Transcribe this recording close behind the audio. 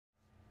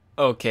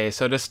Okay,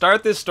 so to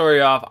start this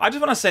story off, I just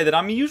want to say that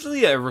I'm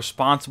usually a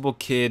responsible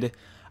kid.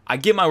 I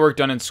get my work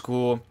done in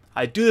school.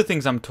 I do the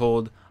things I'm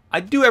told. I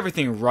do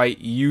everything right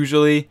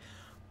usually.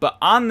 But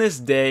on this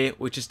day,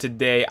 which is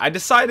today, I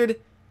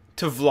decided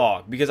to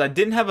vlog because I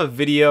didn't have a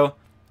video.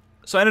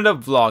 So I ended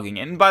up vlogging.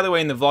 And by the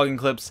way, in the vlogging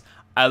clips,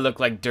 I look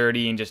like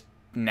dirty and just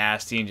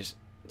nasty and just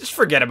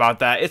forget about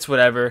that. It's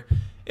whatever.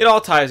 It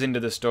all ties into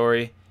the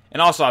story.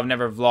 And also, I've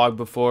never vlogged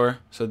before,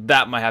 so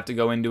that might have to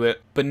go into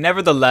it. But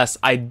nevertheless,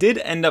 I did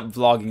end up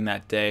vlogging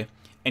that day.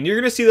 And you're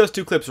going to see those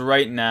two clips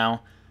right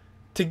now.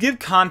 To give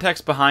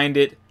context behind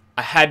it,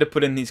 I had to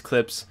put in these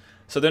clips.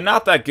 So they're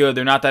not that good,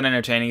 they're not that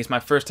entertaining. It's my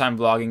first time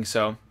vlogging,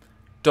 so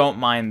don't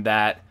mind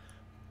that.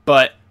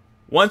 But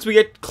once we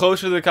get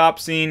closer to the cop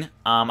scene,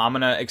 I'm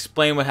going to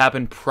explain what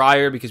happened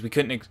prior because we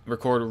couldn't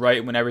record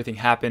right when everything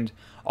happened.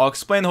 I'll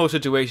explain the whole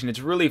situation. It's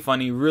really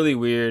funny, really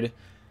weird.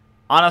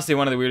 Honestly,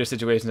 one of the weirdest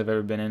situations I've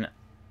ever been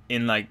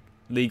in like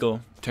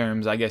legal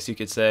terms, I guess you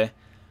could say.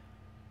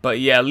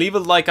 But yeah, leave a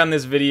like on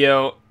this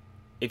video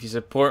if you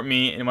support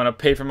me and want to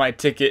pay for my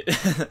ticket.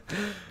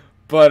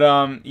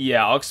 But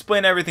yeah, I'll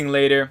explain everything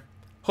later.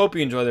 Hope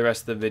you enjoy the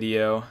rest of the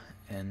video.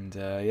 And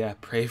yeah,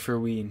 pray for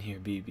we in here,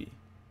 BB.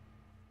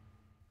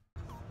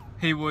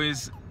 Hey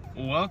boys,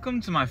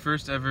 welcome to my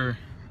first ever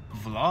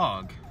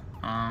vlog.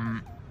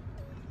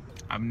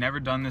 I've never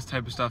done this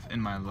type of stuff in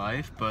my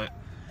life, but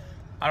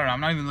I don't know,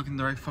 I'm not even looking at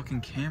the right fucking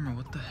camera.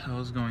 What the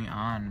hell is going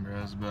on,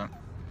 bros? But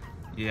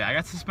yeah, I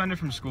got suspended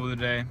from school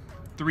today.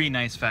 3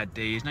 nice fat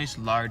days. Nice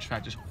large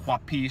fat, just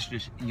whoop-piece,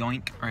 just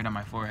yoink right on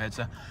my forehead.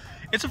 So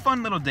it's a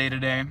fun little day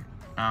today.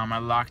 I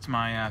locked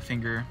my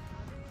finger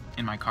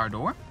in my car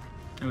door.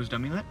 It was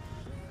dummy lit.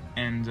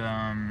 And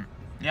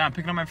yeah, I'm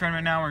picking up my friend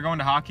right now. We're going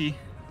to hockey.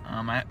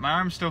 My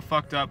arm's still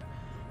fucked up,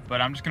 but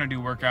I'm just gonna do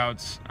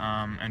workouts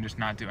and just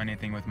not do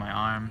anything with my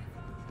arm.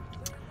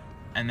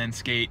 And then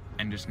skate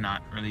and just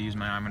not really use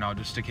my arm at all,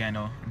 just stick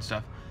handle and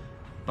stuff.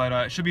 But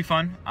it should be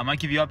fun. I might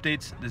give you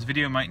updates. This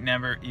video might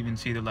never even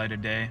see the light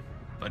of day,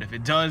 but if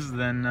it does,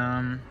 then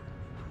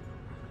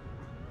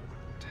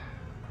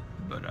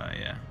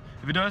yeah,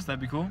 if it does, that'd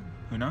be cool.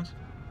 Who knows?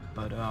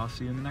 But I'll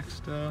see you in the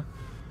next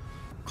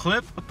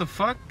clip. What the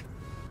fuck?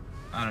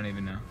 I don't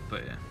even know,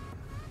 but yeah.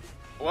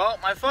 Well,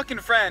 my fucking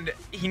friend,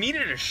 he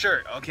needed a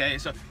shirt, okay?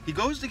 So he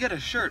goes to get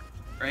a shirt,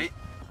 right,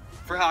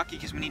 for hockey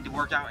because we need to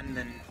work out and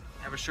then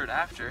have a shirt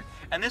after,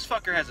 and this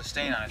fucker has a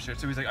stain on his shirt,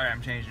 so he's like, all right,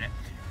 I'm changing it.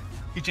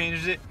 He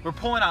changes it. We're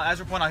pulling out. As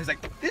we're pulling out, he's like,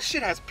 this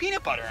shit has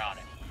peanut butter on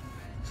it.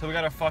 So we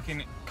gotta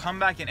fucking come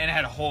back in, and it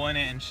had a hole in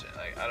it and shit.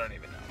 Like, I don't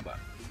even know, but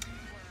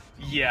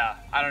yeah,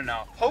 I don't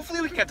know. Hopefully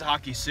we can get to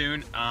hockey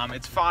soon.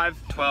 It's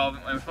 5:12,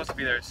 and we're supposed to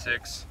be there at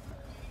 6,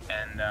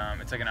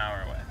 and it's like an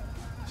hour away.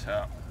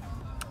 So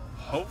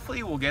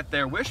hopefully we'll get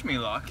there. Wish me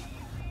luck,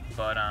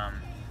 but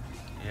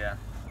yeah,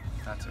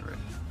 that's it.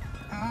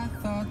 I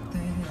thought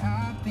that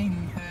I've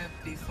been hurt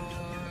before,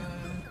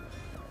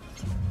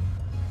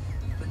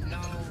 but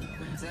no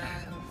one's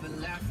ever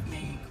left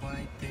me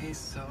quite this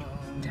so.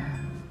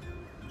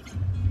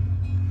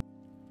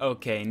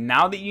 Okay,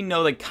 now that you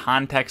know the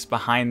context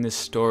behind this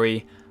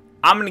story,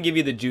 I'm going to give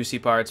you the juicy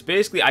parts.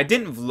 Basically, I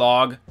didn't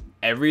vlog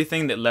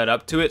everything that led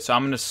up to it, so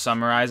I'm going to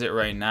summarize it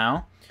right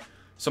now.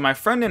 So my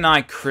friend and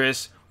I,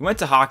 Chris, we went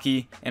to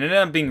hockey, and it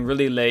ended up being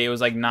really late. It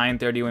was like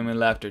 9:30 when we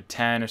left, or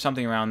 10, or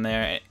something around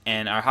there,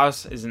 and our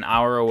house is an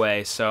hour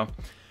away, so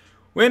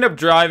we ended up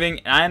driving,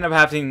 and I ended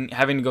up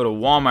having to go to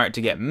Walmart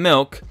to get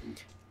milk.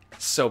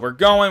 So we're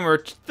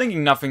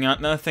thinking nothing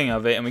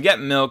of it, and we get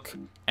milk,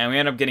 and we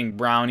end up getting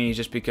brownies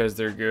just because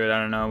they're good. I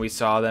don't know, we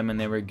saw them, and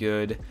they were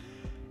good,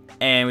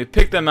 and we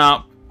picked them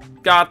out,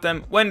 got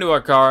them, went to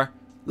our car,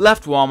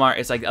 left Walmart.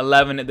 It's like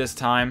 11 at this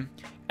time,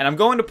 and I'm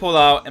going to pull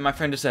out, and my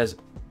friend just says,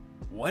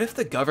 what if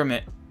the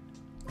government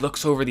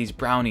looks over these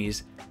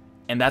brownies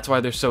and that's why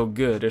they're so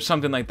good, or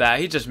something like that?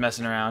 He's just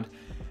messing around.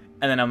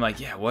 And then I'm like,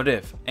 yeah, what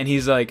if? And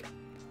he's like,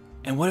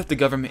 and what if the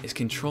government is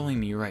controlling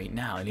me right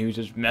now? And he was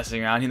just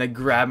messing around. He like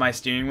grabbed my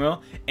steering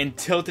wheel and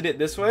tilted it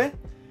this way,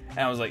 and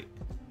I was like,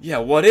 yeah,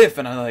 what if?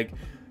 And I like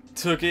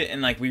took it,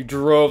 and like we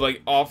drove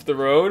like off the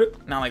road,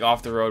 not like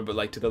off the road, but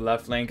like to the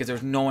left lane because there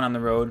was no one on the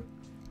road.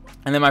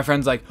 And then my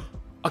friend's like,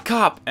 a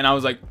cop. And I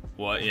was like,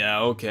 what?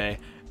 Yeah, okay.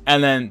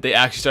 And then they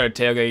actually started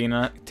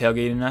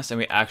tailgating us, and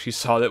we actually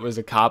saw that it was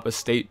a cop, a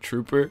state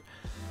trooper.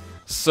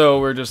 So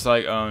we're just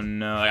like, oh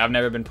no, like, I've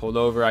never been pulled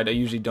over. I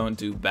usually don't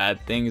do bad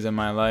things in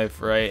my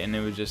life, right? And it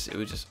was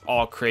just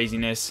all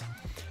craziness.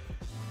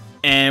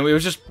 And we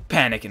was just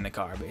panic in the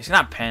car, basically.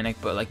 Not panic,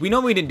 but like we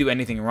know we didn't do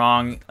anything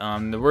wrong.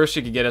 The worst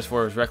she could get us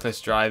for was reckless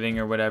driving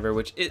or whatever,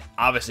 which it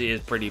obviously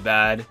is pretty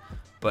bad.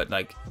 But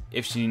like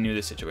if she knew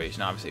the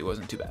situation, obviously it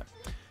wasn't too bad.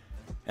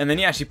 And then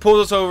yeah, she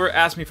pulls us over,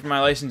 asks me for my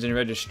license and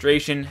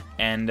registration,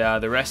 and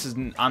the rest is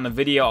on the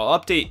video. I'll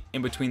update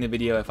in between the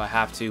video if I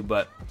have to,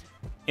 but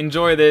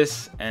enjoy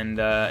this, and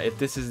if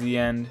this is the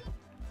end,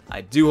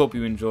 I do hope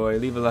you enjoy.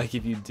 Leave a like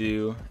if you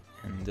do,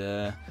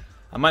 and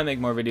I might make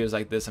more videos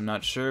like this, I'm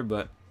not sure,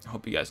 but I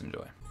hope you guys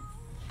enjoy.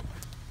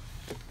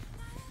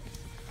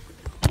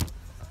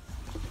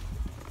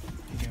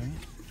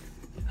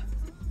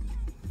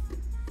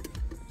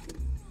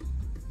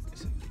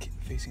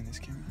 facing this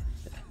camera?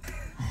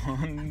 Oh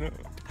no.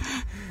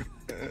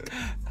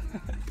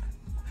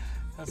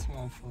 That's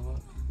my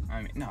fault.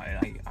 I mean, no,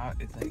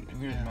 it's like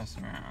we're just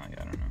messing around. Like,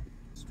 I don't know.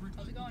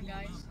 How's it going,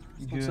 guys?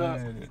 What's Good. up?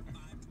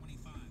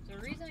 The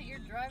reason that you're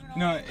driving all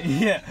No, the way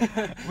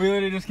yeah. We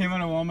literally just came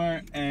out of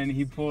Walmart and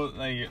he pulled,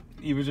 like,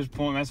 he was just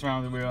messing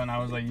around with the wheel and I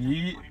was like,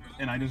 yeet.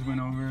 And I just went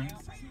over.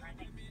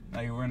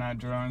 Like, we're not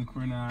drunk,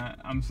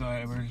 I'm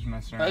sorry, we're just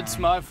messing around. That's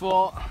my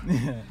fault.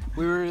 Yeah.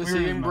 We were just We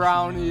were eating just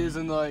brownies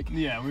and like.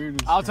 Yeah, we were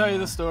just. I'll tell you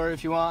the story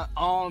if you want.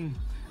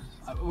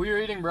 We were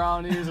eating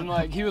brownies and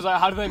like he was like,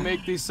 "How do they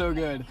make these so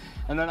good?"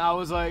 And then I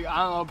was like, "I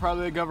don't know,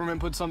 probably the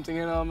government put something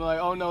in them." Like,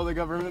 "Oh no, the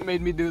government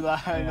made me do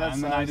that." Yeah, That's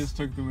and then I just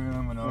took the wheel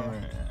and went over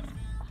Yeah. it. Yeah.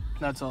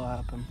 That's all that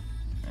happened.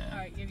 Yeah.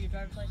 Alright, you have your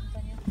driver's license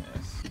on you?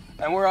 Yes.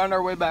 And we're on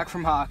our way back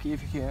from hockey.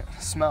 If you can't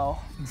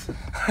smell. Is this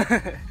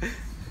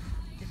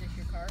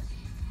your car?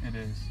 It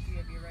is. Do you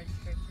have your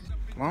registration?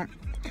 Well,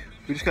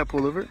 we just got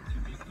pulled over.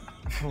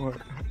 For.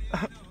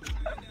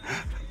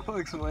 I'll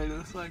explain in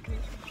a second.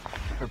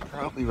 For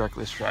probably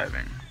reckless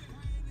driving.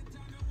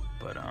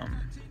 But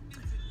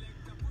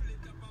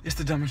it's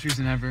the dumbest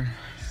reason ever.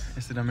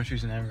 It's the dumbest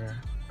reason ever.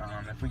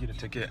 If we get a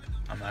ticket,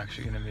 I'm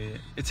actually gonna be.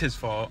 It's his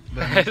fault,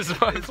 but it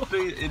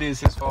is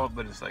his fault,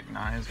 but it's like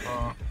not his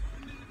fault.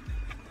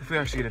 If we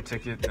actually get a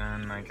ticket,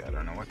 then like I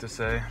don't know what to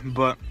say.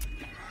 But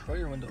Roll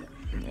your window.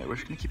 yeah, we're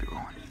just gonna keep it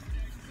rolling.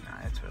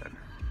 Nah, it's whatever.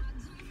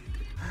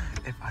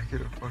 If I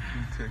get a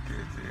fucking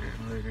ticket,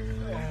 dude,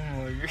 literally.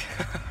 Oh my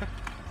god.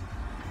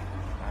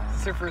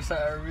 It's your first time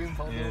ever being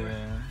pulled over.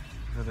 Yeah,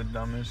 for the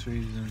dumbest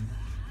reason.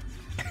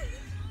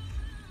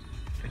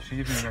 If she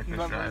gives me reckless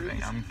Memories.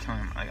 driving, I'm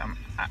killing. Like I'm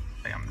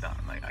done.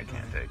 Like I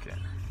can't take it.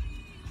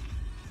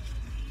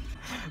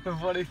 The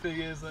funny thing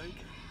is, like,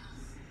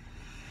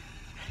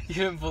 you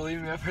didn't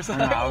believe me at first. I I'm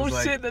know, like, I oh was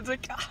like- shit, that's a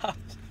cop.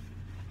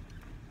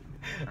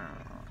 Uh,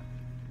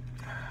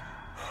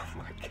 Oh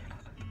my god.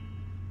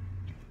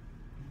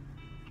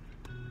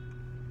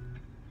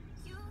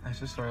 That's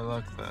just our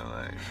luck, though.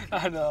 Like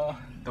I know.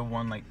 the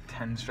one like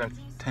 10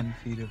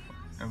 feet of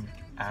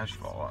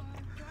asphalt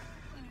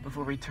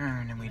before we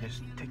turn, and we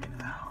just take it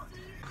out.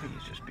 Please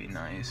just be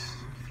nice,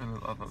 for the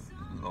love of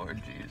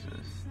Lord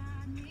Jesus.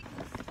 I mean,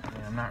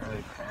 I'm not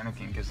really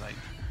panicking because like.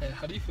 Hey,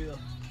 how do you feel?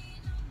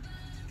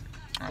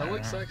 I That don't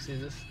looks know. sexy.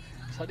 Just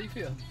how do you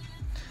feel?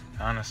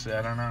 Honestly,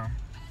 I don't know.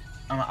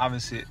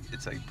 Obviously,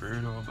 it's like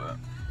brutal, but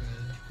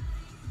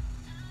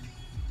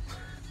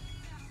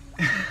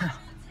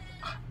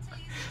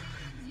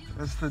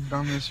that's the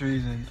dumbest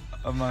reason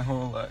of my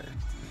whole life.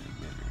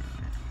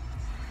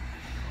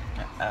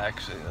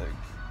 Actually,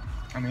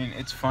 like, I mean,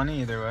 it's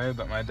funny either way,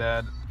 but my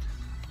dad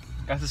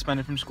got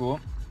suspended from school,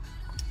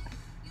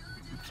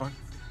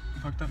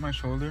 fucked up my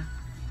shoulder,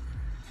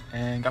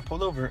 and got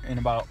pulled over in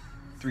about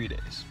 3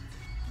 days.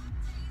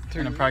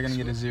 And I'm probably gonna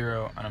get a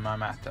 0 on my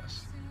math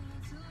test.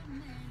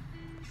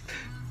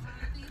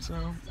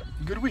 So,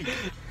 good week.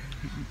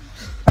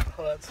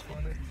 Oh, that's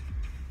funny.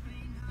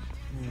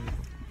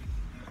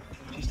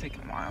 She's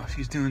taking a while.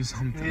 She's doing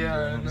something. Yeah,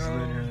 I It's know.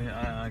 literally,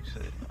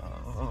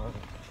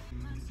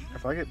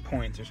 if I get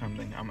points or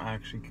something, I'm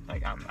actually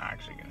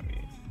gonna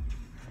be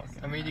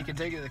fucking. I mean, you mad. can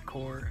take it to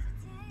court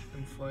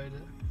and fight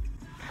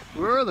it.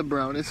 Where are the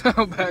brownies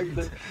out back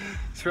there?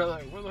 It's probably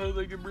like, where the hell did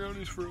they get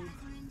brownies from?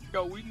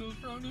 Got weed in those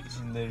brownies?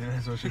 Literally,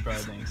 that's what she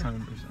probably thinks,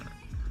 100%. Get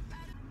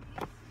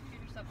your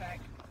stuff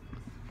back.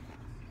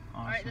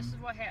 Awesome. Alright, this is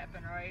what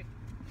happened, right?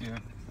 Yeah.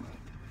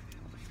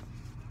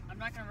 I'm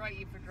not gonna write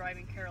you for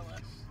driving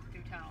careless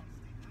through town.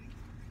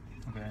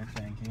 Okay,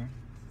 thank you.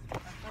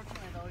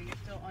 Unfortunately, though, you're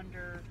still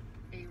under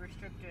a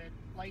restricted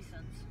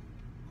license.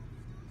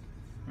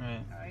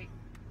 Right. Alright?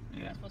 You're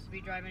Yeah. not supposed to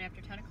be driving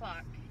after 10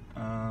 o'clock.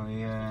 Oh You're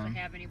yeah. supposed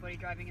to have anybody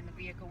driving in the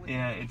vehicle with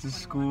Yeah, you. it's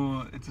a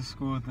 21.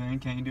 school thing.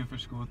 Can't you do it for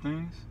school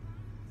things?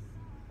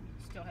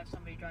 Still have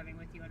somebody driving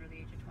with you under the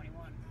age of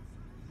 21.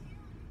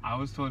 I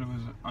was told it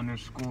was under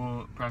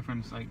school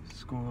preference, like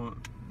school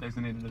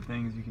designated the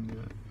things you can do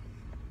it.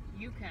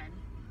 You can,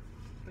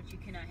 but you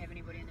cannot have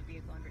anybody in the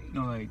vehicle under age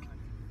No, of like- 21.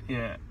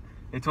 Yeah,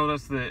 they told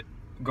us that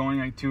going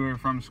like to or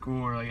from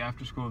school or like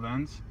after school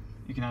events,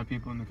 you can have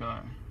people in the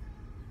car.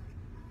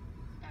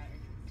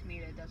 To me,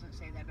 that doesn't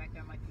say that back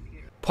there on my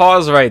computer.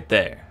 Pause right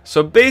there.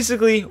 So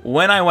basically,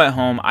 when I went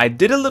home, I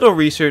did a little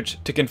research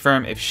to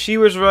confirm if she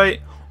was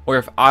right or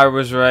if I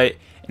was right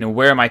and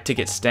where my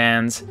ticket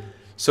stands.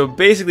 So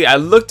basically, I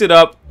looked it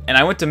up and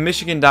I went to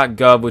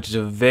Michigan.gov, which is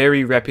a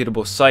very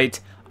reputable site.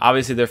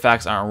 Obviously, their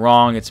facts aren't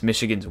wrong. It's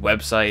Michigan's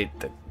website,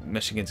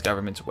 Michigan's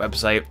government's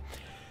website.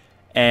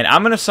 And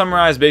I'm going to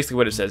summarize basically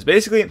what it says.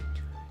 Basically,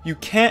 you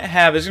can't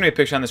have, there's going to be a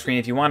picture on the screen.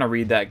 If you want to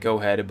read that, go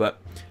ahead.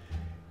 But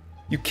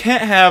you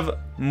can't have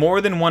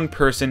more than one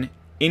person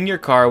in your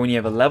car when you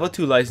have a level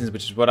 2 license,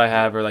 which is what I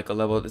have, or like a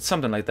level, it's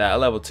something like that, a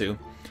level 2.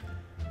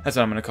 That's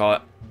what I'm going to call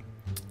it.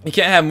 You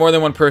can't have more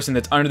than one person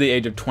that's under the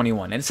age of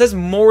 21. And it says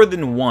more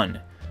than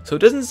one. So it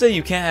doesn't say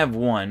you can't have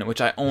one,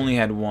 which I only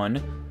had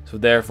one. So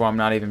therefore, I'm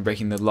not even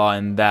breaking the law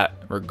in that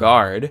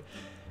regard.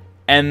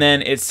 And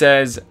then it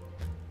says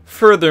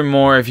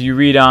Furthermore, if you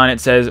read on, it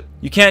says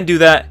you can't do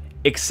that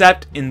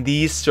except in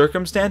these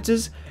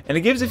circumstances, and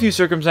it gives a few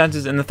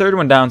circumstances, and the third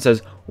one down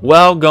says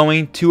while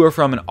going to or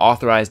from an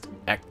authorized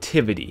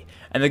activity,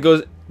 and it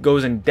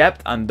goes in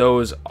depth on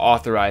those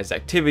authorized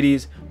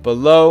activities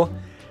below.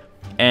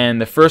 And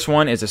the first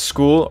one is a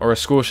school or a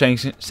school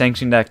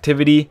sanctioned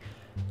activity,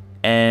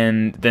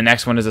 and the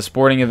next one is a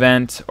sporting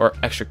event or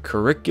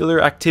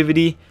extracurricular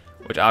activity,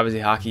 which obviously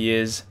hockey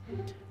is.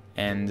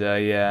 And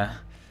yeah,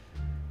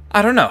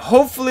 I don't know,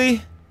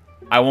 hopefully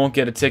I won't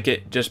get a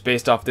ticket just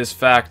based off this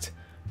fact,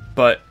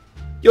 but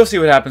you'll see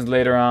what happens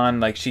later on.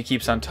 Like, she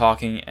keeps on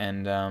talking,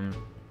 and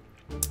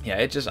yeah,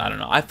 it just, I don't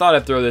know, I thought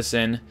I'd throw this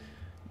in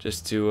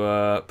just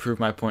to prove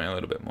my point a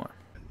little bit more.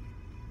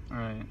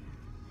 Alright.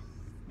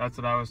 That's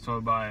what I was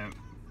told by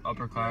Where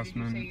did upperclassmen.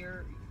 you say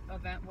your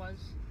event was?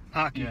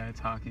 Hockey. Yeah,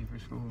 it's hockey for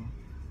school.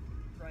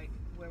 Right.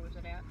 Where was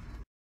it at?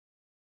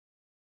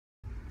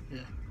 Yeah.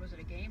 Was it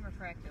a game or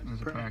practice? It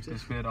was a Practice.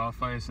 practice. We had off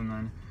ice, and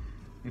then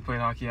we played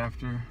hockey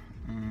after.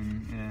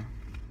 And yeah.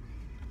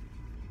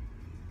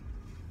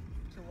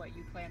 So what,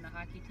 you play on the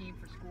hockey team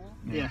for school?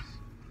 Yeah.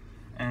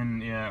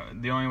 And yeah,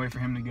 the only way for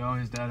him to go,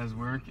 his dad has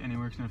work, and he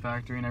works in a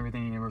factory and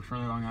everything, and he works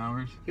really long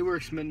hours. He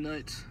works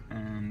midnights.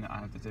 And I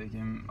have to take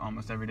him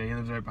almost every day. He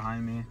lives right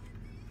behind me.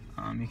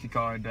 He could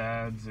call our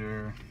dads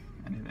or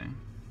anything.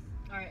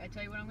 Alright, I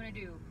tell you what I'm gonna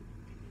do.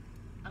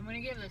 I'm gonna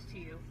give this to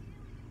you.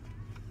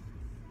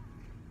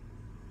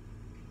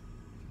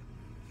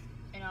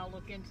 And I'll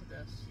look into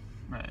this.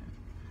 Right.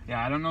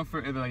 Yeah, I don't know if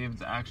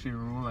it's actually a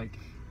rule, like,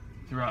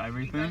 throughout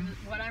Because everything.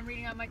 what I'm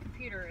reading on my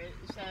computer, it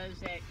says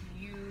that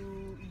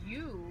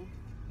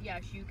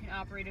yes, you can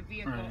operate a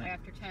vehicle Right.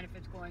 after 10 if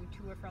it's going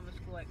to or from a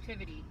school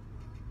activity.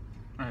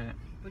 Right.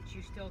 But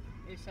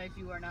it says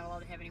you are not allowed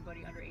to have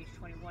anybody under age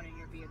 21 in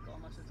your vehicle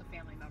unless it's a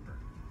family member.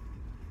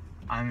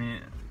 I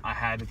mean, I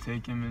had to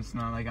take him. It's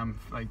not like I'm,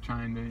 like,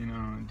 trying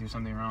to, do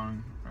something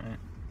wrong, right?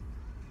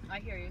 I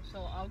hear you,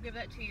 so I'll give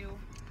that to you.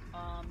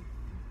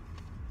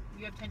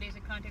 You have 10 days to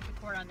contact the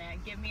court on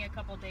that. Give me a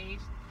couple days.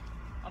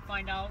 I'll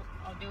find out.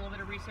 I'll do a little bit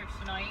of research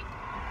tonight.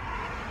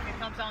 If it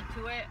comes down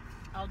to it,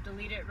 I'll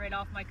delete it right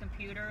off my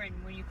computer, and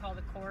when you call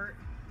the court,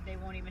 they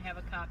won't even have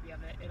a copy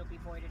of it. It'll be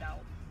voided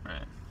out.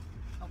 Right.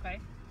 Okay?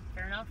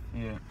 Fair enough?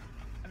 Yeah.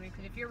 I mean,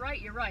 because if you're right,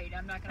 you're right.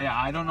 I'm not gonna. Yeah,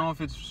 I don't know if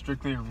it's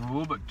strictly a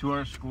rule, but to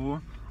our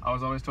school, I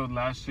was always told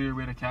last year,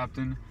 we had a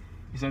captain,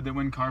 he said that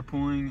when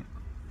carpooling,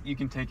 you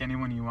can take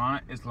anyone you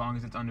want as long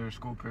as it's under a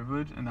school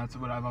privilege, and that's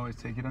what I've always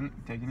taken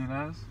it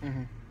as.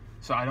 Mm-hmm.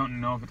 So I don't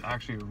know if it's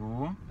actually a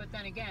rule. But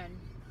then again,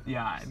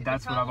 Yeah, See, the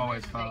that's what I've problem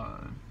always is that-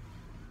 followed.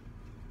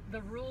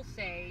 the rules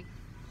say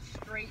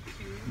straight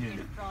to Yeah.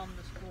 and from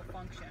the school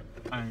function,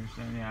 I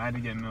understand. Yeah, I had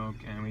to get milk,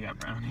 and we got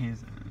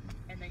brownies.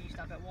 and then you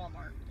stop at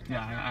Walmart. And Yeah,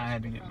 that's not I a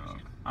had to school get milk.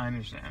 function. I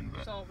understand,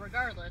 but So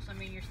regardless, I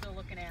mean, you're still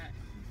looking at,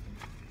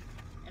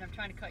 and I'm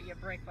trying to cut you a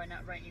break by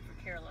not writing you for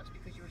careless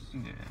because you were,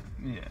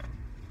 yeah,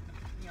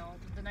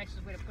 the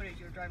nicest way to put it is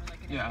you were driving like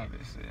an yeah, idiot.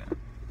 obviously, yeah.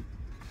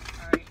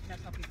 All right, and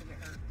that's how people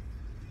get hurt.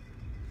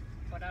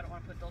 But I don't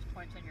want to put those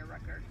points on your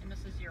record, and this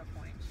is 0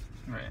 points.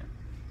 Right.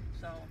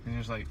 So It's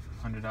just like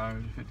 $100,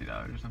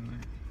 $50 or something.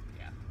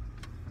 yeah,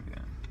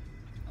 Okay.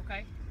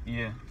 okay.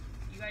 Yeah.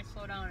 You guys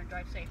slow down and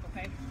drive safe,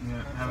 okay?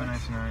 Yeah. Have a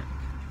nice night.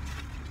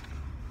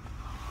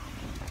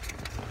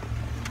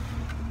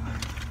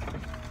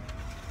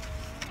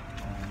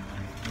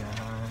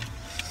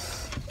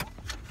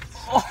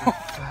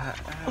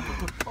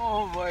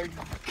 Oh my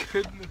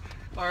goodness.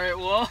 Alright,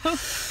 well.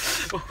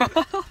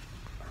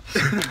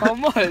 How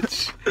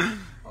much?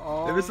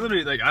 If it's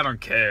literally like, I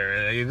don't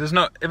care. Like, if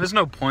there's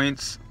no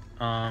points,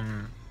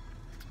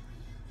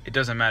 it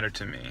doesn't matter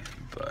to me.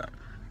 But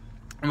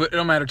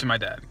it'll matter to my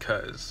dad,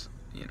 cause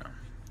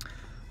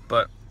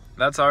But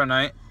that's our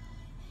night.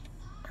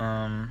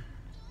 And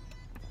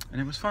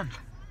it was fun.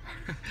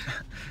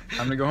 I'm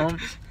gonna go home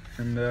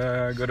and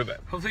go to bed.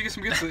 Hopefully you get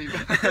some good sleep.